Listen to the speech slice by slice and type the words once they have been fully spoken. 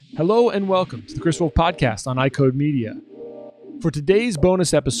Hello and welcome to the Chris Wolf Podcast on iCode Media. For today's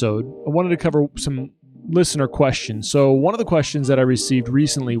bonus episode, I wanted to cover some listener questions. So one of the questions that I received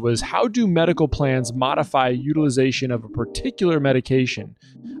recently was, how do medical plans modify utilization of a particular medication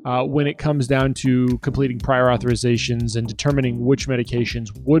when it comes down to completing prior authorizations and determining which medications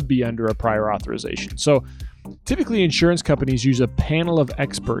would be under a prior authorization? So typically, insurance companies use a panel of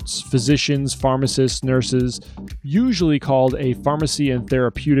experts, physicians, pharmacists, nurses, usually called a Pharmacy and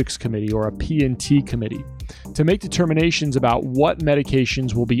Therapeutics Committee or a P&T committee, to make determinations about what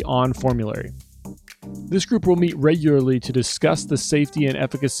medications will be on formulary. This group will meet regularly to discuss the safety and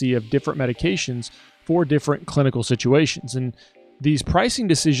efficacy of different medications for different clinical situations. And these pricing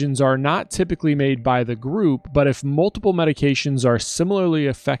decisions are not typically made by the group, but if multiple medications are similarly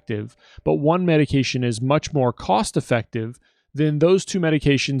effective, but one medication is much more cost effective, then those two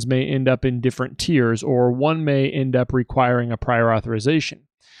medications may end up in different tiers, or one may end up requiring a prior authorization.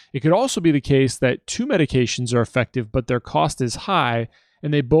 It could also be the case that two medications are effective, but their cost is high,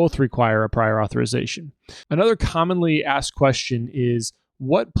 and they both require a prior authorization. Another commonly asked question is,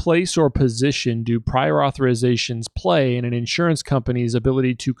 what place or position do prior authorizations play in an insurance company's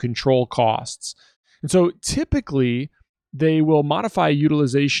ability to control costs? And so typically, they will modify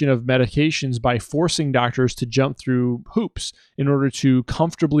utilization of medications by forcing doctors to jump through hoops in order to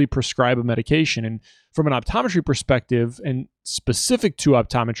comfortably prescribe a medication. And from an optometry perspective, and specific to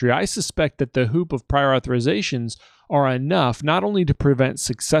optometry, I suspect that the hoop of prior authorizations are enough not only to prevent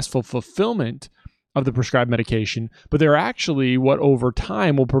successful fulfillment of the prescribed medication, but they're actually what over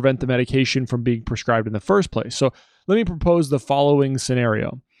time will prevent the medication from being prescribed in the first place. So let me propose the following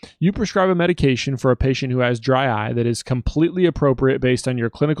scenario. You prescribe a medication for a patient who has dry eye that is completely appropriate based on your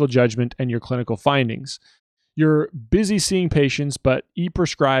clinical judgment and your clinical findings. You're busy seeing patients, but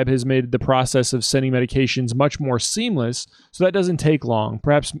ePrescribe has made the process of sending medications much more seamless, so that doesn't take long,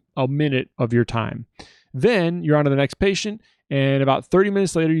 perhaps a minute of your time. Then you're on to the next patient, and about 30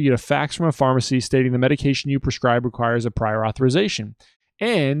 minutes later, you get a fax from a pharmacy stating the medication you prescribe requires a prior authorization,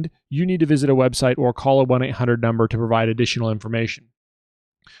 and you need to visit a website or call a 1-800 number to provide additional information.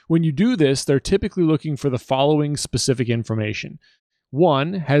 When you do this, they're typically looking for the following specific information.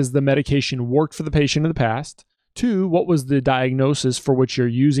 1, has the medication worked for the patient in the past? 2, what was the diagnosis for which you're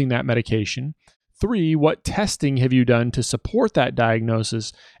using that medication? 3, what testing have you done to support that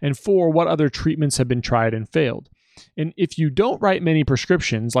diagnosis? And 4, what other treatments have been tried and failed? And if you don't write many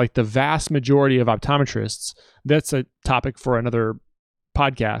prescriptions, like the vast majority of optometrists, that's a topic for another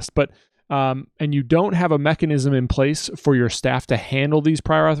podcast, but and you don't have a mechanism in place for your staff to handle these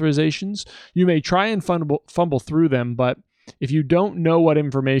prior authorizations, you may try and fumble through them, but if you don't know what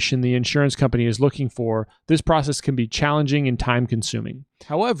information the insurance company is looking for, this process can be challenging and time-consuming.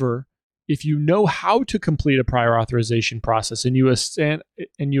 However, if you know how to complete a prior authorization process and you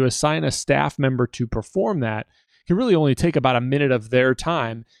assign a staff member to perform that, it can really only take about a minute of their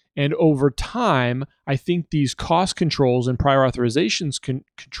time. And over time, I think these cost controls and prior authorizations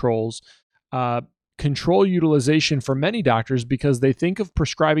controls control utilization for many doctors because they think of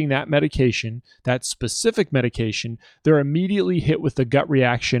prescribing that medication, that specific medication, they're immediately hit with the gut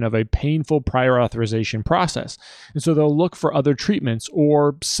reaction of a painful prior authorization process. And so they'll look for other treatments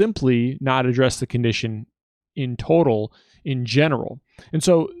or simply not address the condition in total, in general. And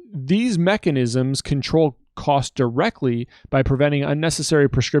so these mechanisms control cost directly by preventing unnecessary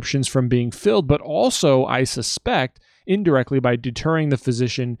prescriptions from being filled, but also, I suspect, indirectly by deterring the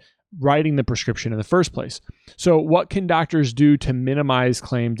physician writing the prescription in the first place. So what can doctors do to minimize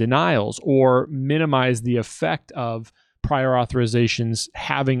claim denials or minimize the effect of prior authorizations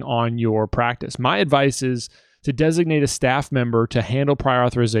having on your practice? My advice is to designate a staff member to handle prior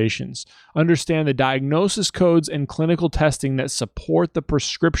authorizations, understand the diagnosis codes and clinical testing that support the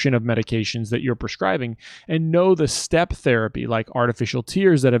prescription of medications that you're prescribing, and know the step therapy like artificial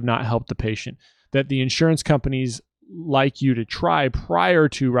tears that have not helped the patient, that the insurance companies like you to try prior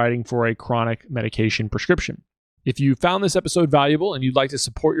to writing for a chronic medication prescription. If you found this episode valuable and you'd like to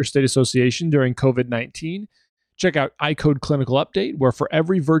support your state association during COVID-19, check out iCode Clinical Update, where for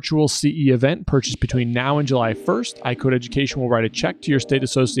every virtual CE event purchased between now and July 1st, iCode Education will write a check to your state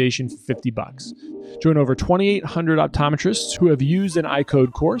association for $50. Join over 2,800 optometrists who have used an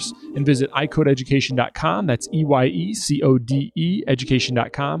iCode course and visit iCodeeducation.com. That's EYECODE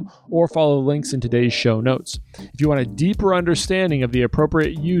education.com, or follow the links in today's show notes. If you want a deeper understanding of the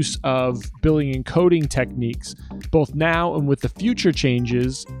appropriate use of billing and coding techniques, both now and with the future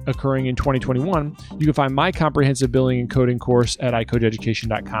changes occurring in 2021, you can find my comprehensive comprehensive billing and coding course at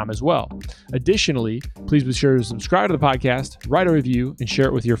iCodeEducation.com as well. Additionally, please be sure to subscribe to the podcast, write a review, and share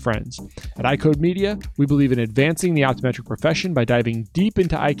it with your friends. At iCode Media, we believe in advancing the optometric profession by diving deep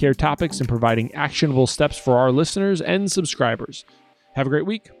into eye care topics and providing actionable steps for our listeners and subscribers. Have a great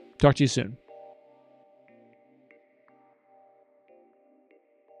week. Talk to you soon.